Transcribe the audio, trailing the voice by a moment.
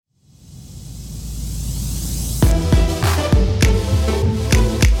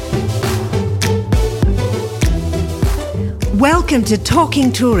Welcome to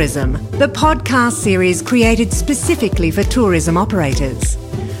Talking Tourism, the podcast series created specifically for tourism operators.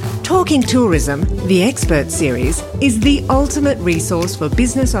 Talking Tourism, the expert series, is the ultimate resource for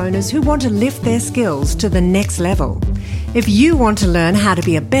business owners who want to lift their skills to the next level. If you want to learn how to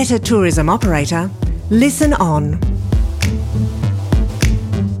be a better tourism operator, listen on.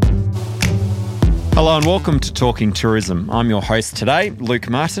 Hello and welcome to Talking Tourism. I'm your host today, Luke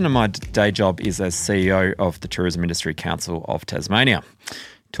Martin, and my day job is as CEO of the Tourism Industry Council of Tasmania.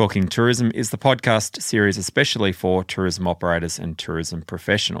 Talking Tourism is the podcast series especially for tourism operators and tourism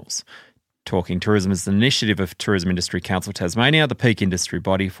professionals. Talking Tourism is an initiative of Tourism Industry Council Tasmania, the peak industry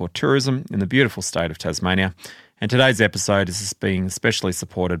body for tourism in the beautiful state of Tasmania. And today's episode is being especially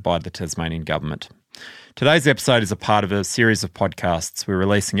supported by the Tasmanian Government. Today's episode is a part of a series of podcasts we're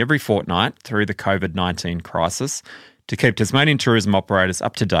releasing every fortnight through the Covid-19 crisis to keep Tasmanian tourism operators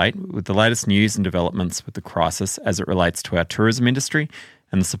up to date with the latest news and developments with the crisis as it relates to our tourism industry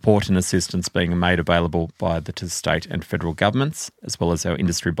and the support and assistance being made available by the state and federal governments, as well as our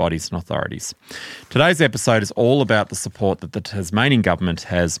industry bodies and authorities. Today's episode is all about the support that the Tasmanian Government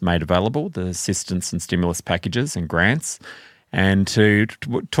has made available, the assistance and stimulus packages and grants. And to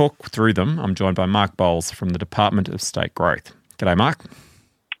talk through them, I'm joined by Mark Bowles from the Department of State Growth. G'day, Mark.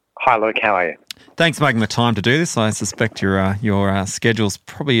 Hi, Luke. How are you? Thanks for making the time to do this. I suspect your schedule's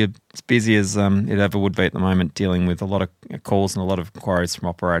probably as busy as it ever would be at the moment, dealing with a lot of calls and a lot of inquiries from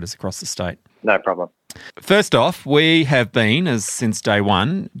operators across the state. No problem. First off, we have been, since day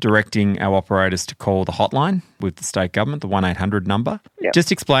one, directing our operators to call the hotline with the state government, the 1-800 number. Yep.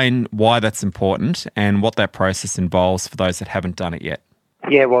 Just explain why that's important and what that process involves for those that haven't done it yet.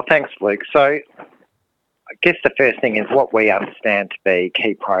 Yeah, well, thanks, Luke. So I guess the first thing is what we understand to be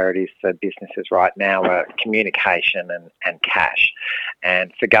key priorities for businesses right now are communication and cash.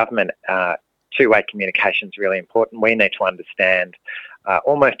 And for government, two-way communication is really important. We need to understand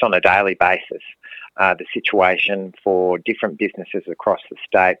almost on a daily basis the situation for different businesses across the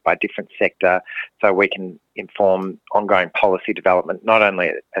state by different sector, so we can inform ongoing policy development, not only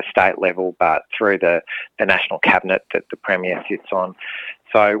at a state level, but through the National Cabinet that the Premier sits on.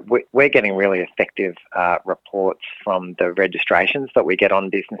 So we're getting really effective reports from the registrations that we get on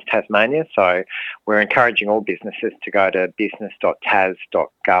Business Tasmania. So we're encouraging all businesses to go to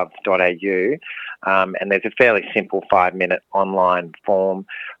business.tas.gov.au and there's a fairly simple 5-minute online form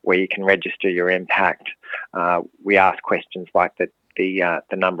where you can register your impact. We ask questions like the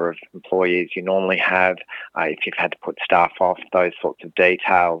number of employees you normally have, if you've had to put staff off, those sorts of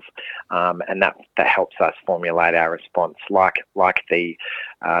details, and that helps us formulate our response, like the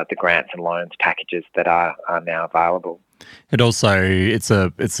grants and loans packages that are now available. It's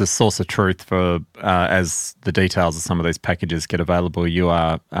a source of truth for as the details of some of these packages get available. You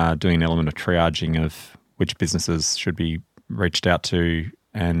are doing an element of triaging of which businesses should be reached out to,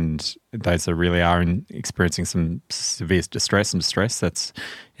 and those that really are experiencing some severe distress. It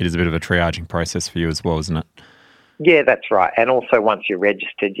is a bit of a triaging process for you as well, isn't it? Yeah, that's right. And also once you're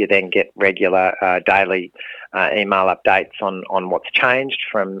registered, you then get regular daily email updates on what's changed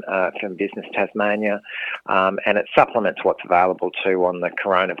from Business Tasmania, and it supplements what's available too on the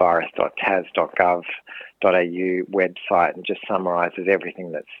coronavirus.tas.gov.au website and just summarises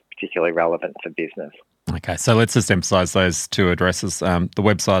everything that's particularly relevant for business. Okay, so let's just emphasise those two addresses. The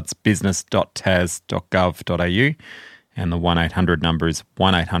website's business.tas.gov.au and the 1-800 number is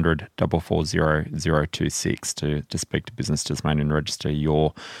 1-800 440 026 to speak to Business Tasmania and register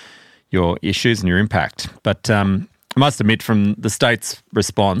your issues and your impact. But I must admit, from the state's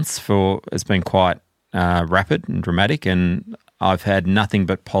response has been quite rapid and dramatic, and I've had nothing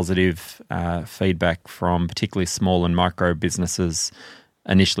but positive feedback from particularly small and micro businesses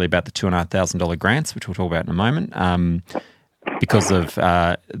initially about the $2,500 grants, which we'll talk about in a moment, because of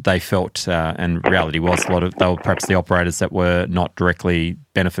they felt, and reality was, they were perhaps the operators that were not directly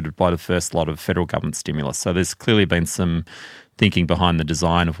benefited by the first lot of federal government stimulus. So there's clearly been some thinking behind the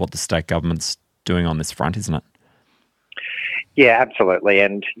design of what the state government's doing on this front, isn't it? Yeah, absolutely.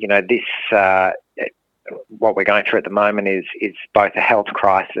 And, this what we're going through at the moment is both a health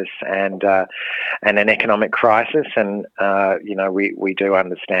crisis and an economic crisis, and we do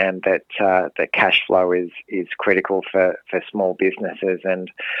understand that cash flow is critical for small businesses,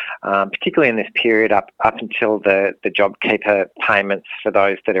 and particularly in this period up until the JobKeeper payments for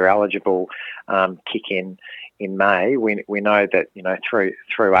those that are eligible kick in May. We know that through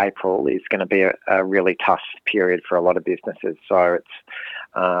April is going to be a really tough period for a lot of businesses. So it's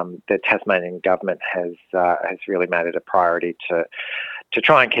the Tasmanian Government has really made it a priority to to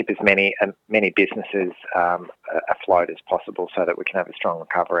try and keep as many businesses afloat as possible, so that we can have a strong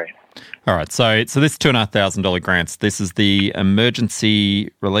recovery. All right. So this $2,500 grants. This is the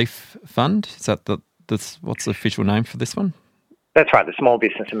Emergency Relief Fund. Is that what's the official name for this one? That's right, the Small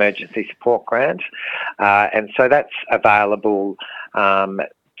Business Emergency Support Grant. And so that's available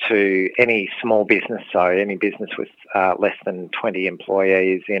to any small business, so any business with less than 20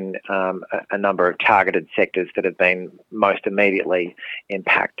 employees in a number of targeted sectors that have been most immediately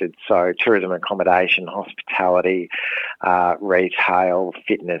impacted. So tourism, accommodation, hospitality, retail,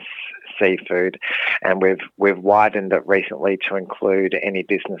 fitness, seafood, and we've widened it recently to include any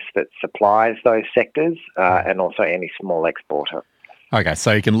business that supplies those sectors and also any small exporter. Okay,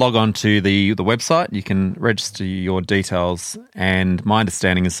 so you can log on to the website, you can register your details, and my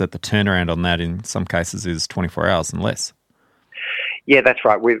understanding is that the turnaround on that in some cases is 24 hours and less. Yeah, that's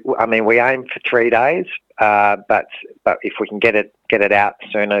right. We aim for 3 days, but if we can get it out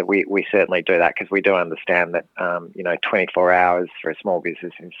sooner, we certainly do that, because we do understand that 24 hours for a small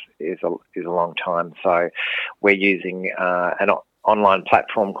business is a long time. So we're using an online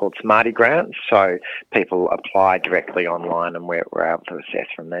platform called Smarty Grants, so people apply directly online, and we're able to assess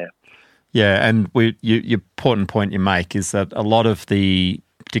from there. Yeah, and your important point you make is that a lot of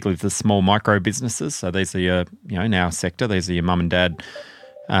particularly the small micro businesses, so these are your, in our sector, these are your mum and dad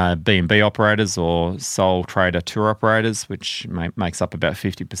B&B operators or sole trader tour operators, which makes up about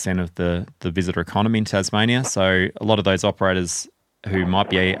 50% of the visitor economy in Tasmania. So a lot of those operators who might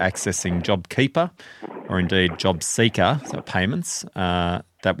be accessing JobKeeper or indeed JobSeeker, so payments,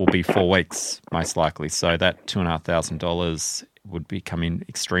 that will be 4 weeks most likely. So that $2,500 would be coming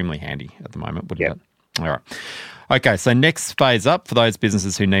extremely handy at the moment, wouldn't it? All right. Okay, so next phase up for those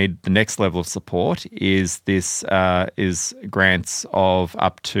businesses who need the next level of support is grants of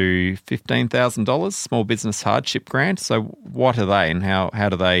up to $15,000, small business hardship grant. So what are they, and how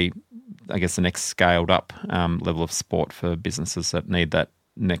do they, I guess, the next scaled up level of support for businesses that need that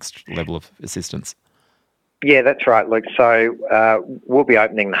next level of assistance? Yeah, that's right, Luke. So we'll be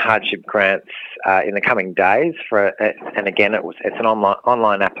opening the hardship grants in the coming days. And again, it's an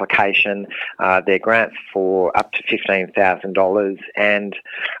online application. They're grants for up to $15,000, and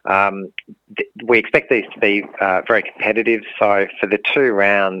we expect these to be very competitive. So for the 2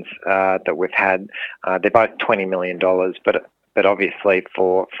 rounds that we've had, they're both $20 million, but obviously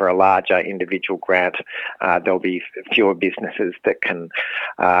for a larger individual grant, there'll be fewer businesses that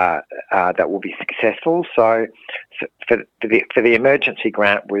will be successful. So for the emergency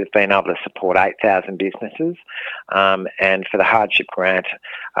grant, we've been able to support 8,000 businesses, and for the hardship grant,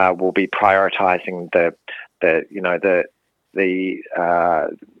 we'll be prioritising the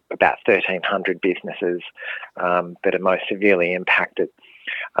about 1,300 businesses that are most severely impacted.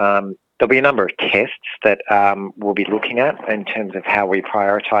 There'll be a number of tests that we'll be looking at in terms of how we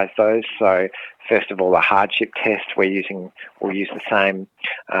prioritise those. So first of all, a hardship test. We'll use the same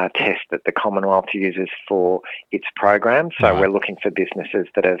test that the Commonwealth uses for its program. So we're looking for businesses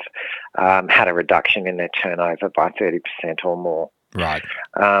that have had a reduction in their turnover by 30% or more. Right.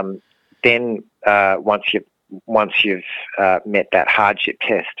 Then once you've met that hardship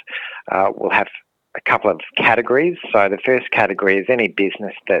test, we'll have a couple of categories. So the first category is any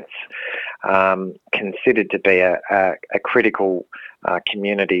business that's considered to be a critical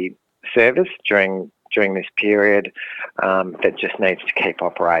community service during this period that just needs to keep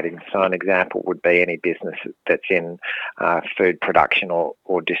operating. So an example would be any business that's in food production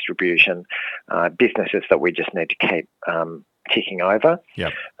or distribution, businesses that we just need to keep ticking over.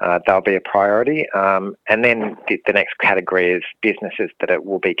 Yep. They'll be a priority. And then the next category is businesses that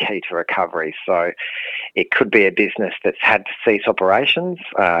will be key to recovery. So it could be a business that's had to cease operations,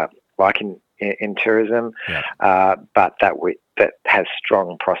 like in tourism, but that has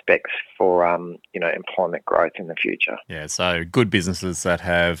strong prospects for employment growth in the future. Yeah, so good businesses that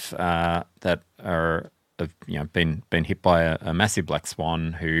have been hit by a massive black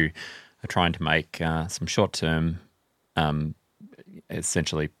swan, who are trying to make some short-term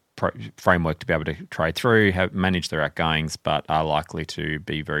essentially framework to be able to trade through, manage their outgoings, but are likely to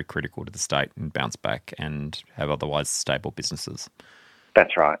be very critical to the state and bounce back and have otherwise stable businesses.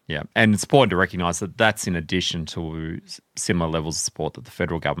 That's right. Yeah, and it's important to recognise that that's in addition to similar levels of support that the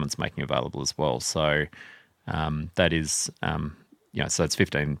federal government's making available as well. So that is, so it's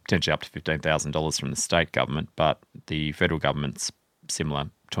potentially up to $15,000 from the state government, but the federal government's similar,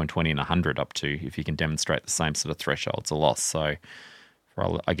 between 20 and 100 up to, if you can demonstrate the same sort of thresholds, a loss. So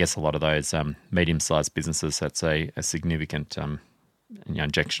for, I guess, a lot of those medium-sized businesses, that's a significant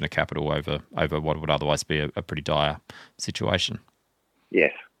injection of capital over what would otherwise be a pretty dire situation.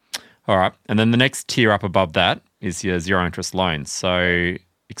 Yes. All right. And then the next tier up above that is your zero interest loans. So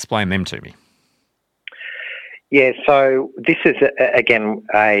explain them to me. Yeah, so this is, again,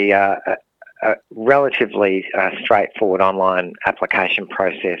 a relatively straightforward online application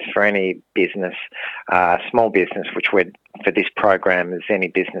process for any business, small business, which for this program is any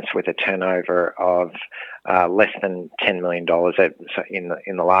business with a turnover of less than $10 million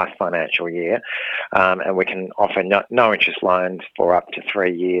in the last financial year. And we can offer no interest loans for up to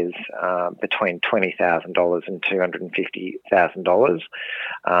 3 years between $20,000 and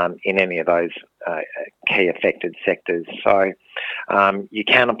 $250,000 in any of those key affected sectors. So you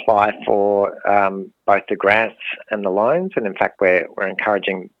can apply for both the grants and the loans, and in fact we're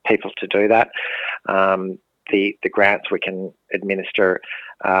encouraging people to do that. The grants we can administer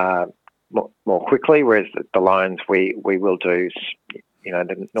more quickly, whereas the loans we will do,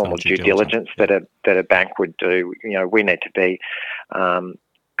 the normal due diligence that a bank would do. We need to be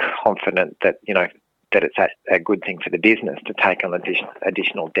confident that that it's a good thing for the business to take on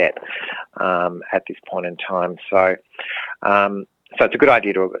additional debt at this point in time. So it's a good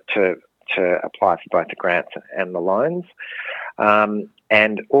idea to apply for both the grants and the loans.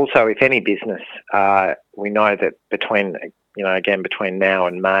 And also, if any business, we know that between now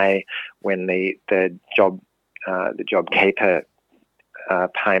and May, when the JobKeeper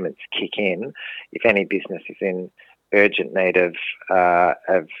payments kick in, if any business is in urgent need of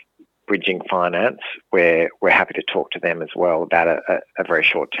bridging finance, we're happy to talk to them as well about a very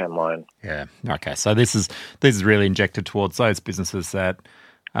short-term loan. Yeah. Okay. So this is really injected towards those businesses that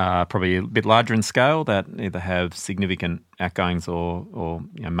are probably a bit larger in scale, that either have significant outgoings or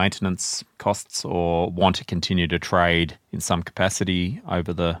maintenance costs, or want to continue to trade in some capacity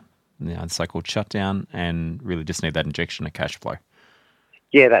over the so-called shutdown, and really just need that injection of cash flow.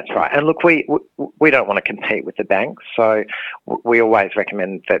 Yeah, that's right. And look, we don't want to compete with the banks, so we always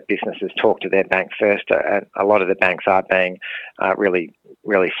recommend that businesses talk to their bank first. A lot of the banks are being really,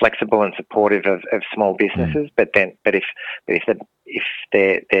 really flexible and supportive of small businesses. But if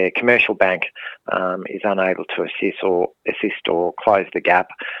their commercial bank is unable to assist or close the gap,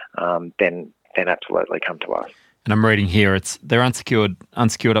 then absolutely come to us. And I'm reading here, they're unsecured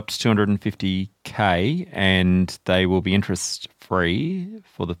up to $250K, and they will be interest free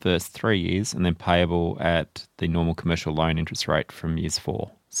for the first 3 years, and then payable at the normal commercial loan interest rate from years 4.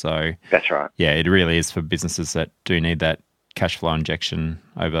 So that's right. Yeah, it really is for businesses that do need that cash flow injection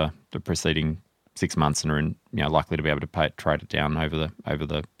over the preceding 6 months and are likely to be able to trade it down over the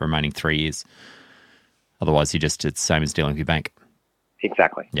remaining 3 years. Otherwise, it's the same as dealing with your bank.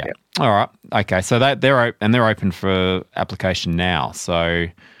 Exactly. Yeah. Yep. All right. Okay. So they're open for application now. So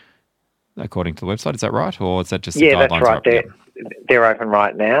according to the website, is that right, or is that just the guidelines? Yeah, that's right. They're open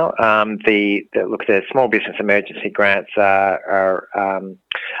right now. The small business emergency grants are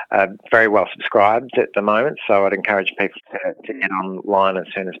very well subscribed at the moment. So I'd encourage people to get online as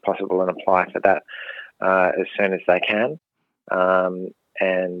soon as possible and apply for that as soon as they can.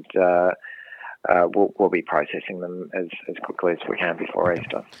 We'll be processing them as quickly as we can before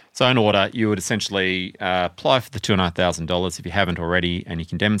Easter. So in order, you would essentially apply for the $2,500 if you haven't already, and you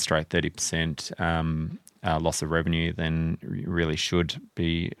can demonstrate 30% loss of revenue, then you really should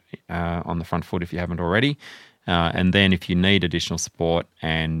be on the front foot if you haven't already. And then if you need additional support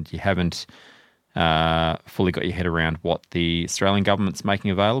and you haven't fully got your head around what the Australian government's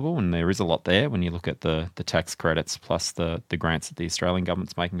making available, and there is a lot there when you look at the tax credits plus the grants that the Australian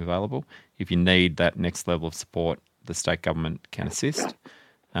government's making available. If you need that next level of support, the state government can assist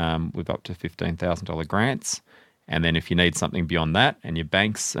with up to $15,000 grants. And then if you need something beyond that and your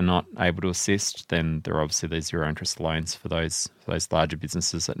banks are not able to assist, then there are obviously these zero interest loans for those larger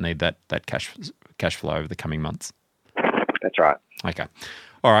businesses that need that cash flow over the coming months. That's right. Okay.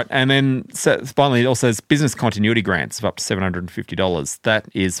 All right. And then finally, it also says business continuity grants of up to $750. That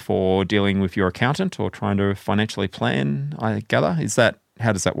is for dealing with your accountant or trying to financially plan, I gather.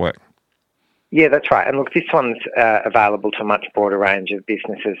 How does that work? Yeah, that's right. And look, this one's available to a much broader range of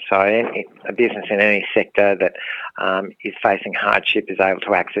businesses. So a business in any sector that is facing hardship is able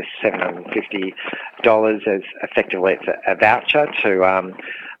to access $750 as effectively it's a voucher to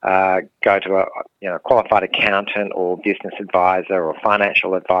go to a qualified accountant or business advisor or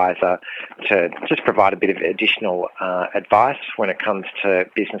financial advisor to just provide a bit of additional advice when it comes to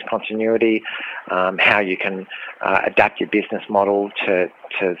business continuity, how you can adapt your business model to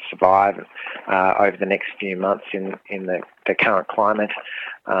survive over the next few months in the current climate.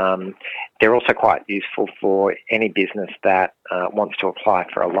 They're also quite useful for any business that wants to apply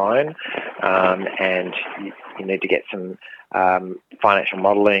for a loan, and you need to get some financial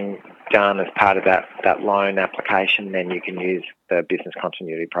modelling done as part of that loan application. Then you can use the business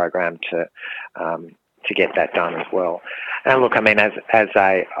continuity program to get that done as well. And look, I mean, as a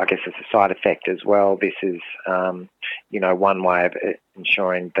side effect as well, this is one way of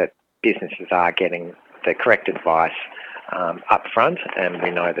ensuring that businesses are getting the correct advice up front, and we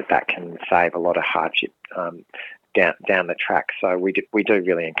know that can save a lot of hardship down the track. So we do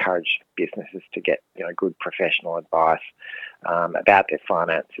really encourage businesses to get good professional advice about their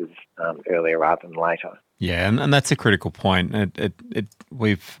finances earlier rather than later. Yeah, and that's a critical point.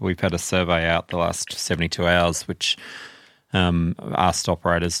 We've had a survey out the last 72 hours, which asked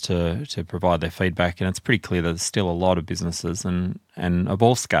operators to provide their feedback, and it's pretty clear that there's still a lot of businesses and of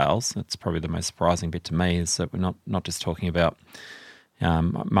all scales. It's probably the most surprising bit to me is that we're not just talking about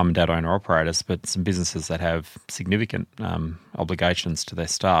mum and dad owner operators, but some businesses that have significant obligations to their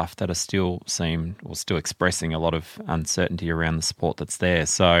staff that are still expressing a lot of uncertainty around the support that's there.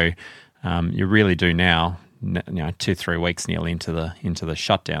 So you really do now, 2-3 weeks nearly into the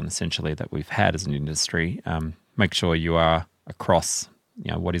shutdown essentially that we've had as an industry. Make sure you are across,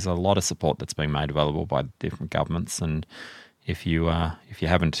 what is a lot of support that's being made available by different governments, and if you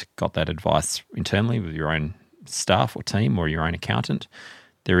haven't got that advice internally with your own staff or team or your own accountant,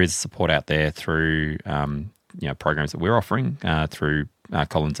 there is support out there through programs that we're offering through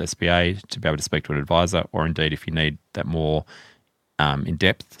Collins SBA to be able to speak to an advisor, or indeed if you need that more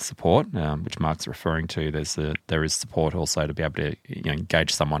in-depth support, which Mark's referring to, there is support also to be able to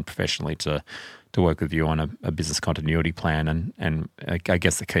engage someone professionally to work with you on a business continuity plan, and I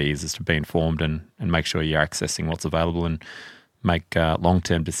guess the key is to be informed and make sure you're accessing what's available and make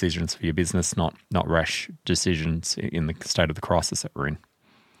long-term decisions for your business, not rash decisions in the state of the crisis that we're in.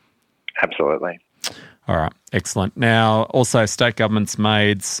 Absolutely. All right, excellent. Now, also state government's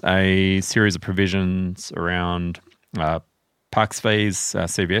made a series of provisions around parks fees,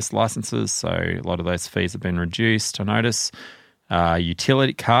 CVS licences, so a lot of those fees have been reduced, I notice.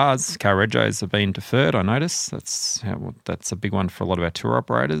 Utility car regos have been deferred, I notice. That's a big one for a lot of our tour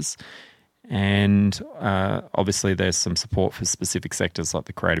operators. And obviously there's some support for specific sectors like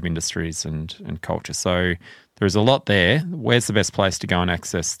the creative industries and culture. So there's a lot there. Where's the best place to go and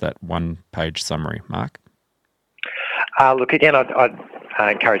access that one-page summary, Mark? Look, again, I'd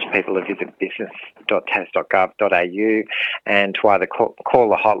encourage people to visit business.tas.gov.au and to either call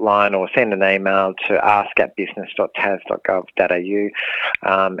the hotline or send an email to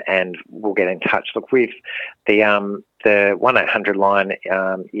ask@business.tas.gov.au, and we'll get in touch. Look, with the 1-800 line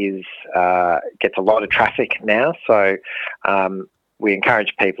gets a lot of traffic now, so we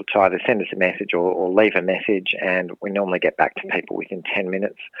encourage people to either send us a message or leave a message, and we normally get back to people within 10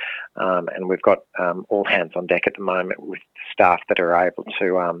 minutes. And we've got all hands on deck at the moment with staff that are able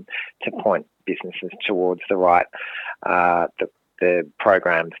to point businesses towards the right the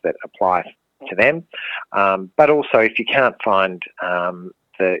programs that apply to them. But also, if you can't find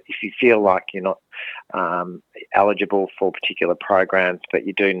if you feel like you're not eligible for particular programs, but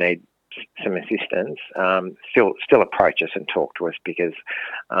you do need some assistance, still approach us and talk to us, because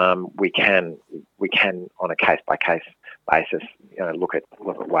we can on a case by case basis look at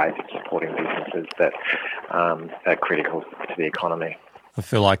ways of supporting businesses that are critical to the economy. I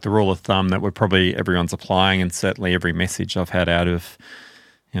feel like the rule of thumb that everyone's applying, and certainly every message I've had out of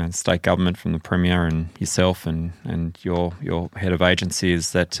state government from the Premier and yourself and your head of agency,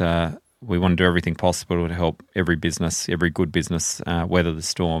 is that we want to do everything possible to help every good business weather the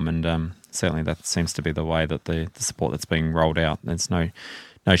storm, and certainly that seems to be the way that the support that's being rolled out. There's no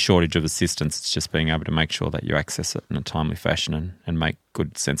shortage of assistance. It's just being able to make sure that you access it in a timely fashion and make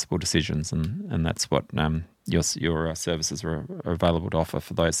good, sensible decisions, and that's what your services are available to offer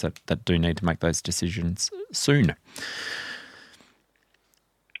for those that do need to make those decisions soon.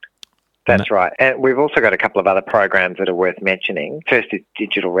 That's right. And we've also got a couple of other programs that are worth mentioning. First is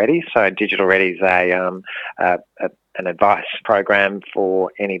Digital Ready. So Digital Ready is an advice program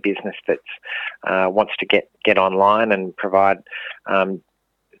for any business that wants to get online and provide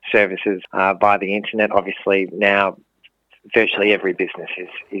services via the internet. Obviously now virtually every business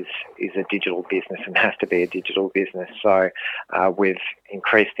is a digital business and has to be a digital business. So we've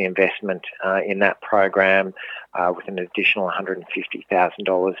increased the investment in that program with an additional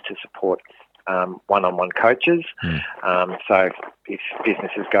 $150,000 to support one-on-one coaches. So if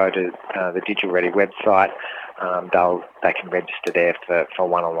businesses go to the Digital Ready website, they can register there for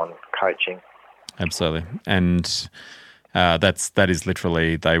one-on-one coaching. Absolutely. And that is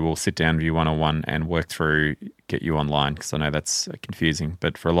literally, they will sit down with you one-on-one and work through, get you online, because I know that's confusing.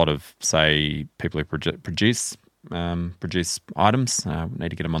 But for a lot of, say, people who produce items, need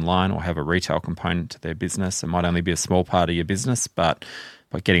to get them online or have a retail component to their business. It might only be a small part of your business, but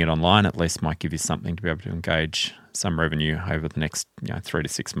by getting it online, at least might give you something to be able to engage some revenue over the next 3 to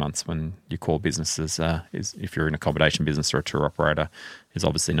 6 months, when your core business is if you're an accommodation business or a tour operator, is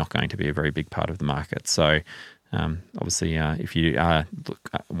obviously not going to be a very big part of the market. So obviously, if you are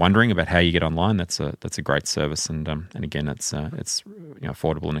wondering about how you get online, that's a great service, and again, it's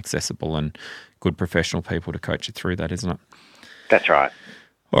affordable and accessible, and good professional people to coach you through that, isn't it? That's right.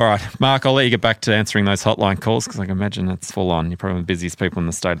 All right, Mark, I'll let you get back to answering those hotline calls, because I can imagine it's full on. You're probably one of the busiest people in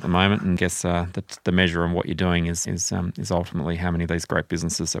the state at the moment, and I guess the measure on what you're doing is ultimately how many of these great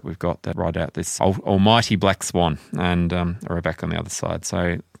businesses that we've got that ride out this almighty black swan and are back on the other side.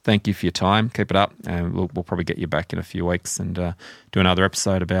 So thank you for your time. Keep it up, and we'll probably get you back in a few weeks and do another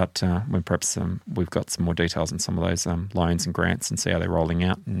episode about when perhaps we've got some more details on some of those loans and grants and see how they're rolling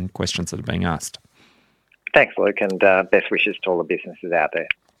out and questions that are being asked. Thanks, Luke, and best wishes to all the businesses out there.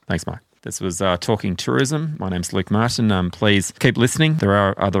 Thanks, Mark. This was Talking Tourism. My name's Luke Martin. Please keep listening. There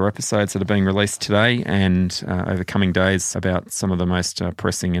are other episodes that are being released today and over coming days about some of the most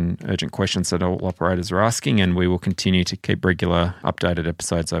pressing and urgent questions that all operators are asking, and we will continue to keep regular updated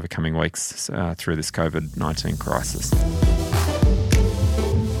episodes over coming weeks through this COVID-19 crisis.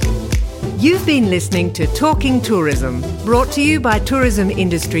 You've been listening to Talking Tourism, brought to you by Tourism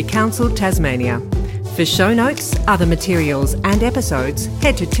Industry Council Tasmania. For show notes, other materials and episodes,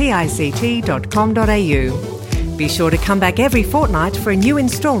 head to tict.com.au. Be sure to come back every fortnight for a new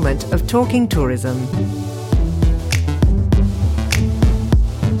instalment of Talking Tourism.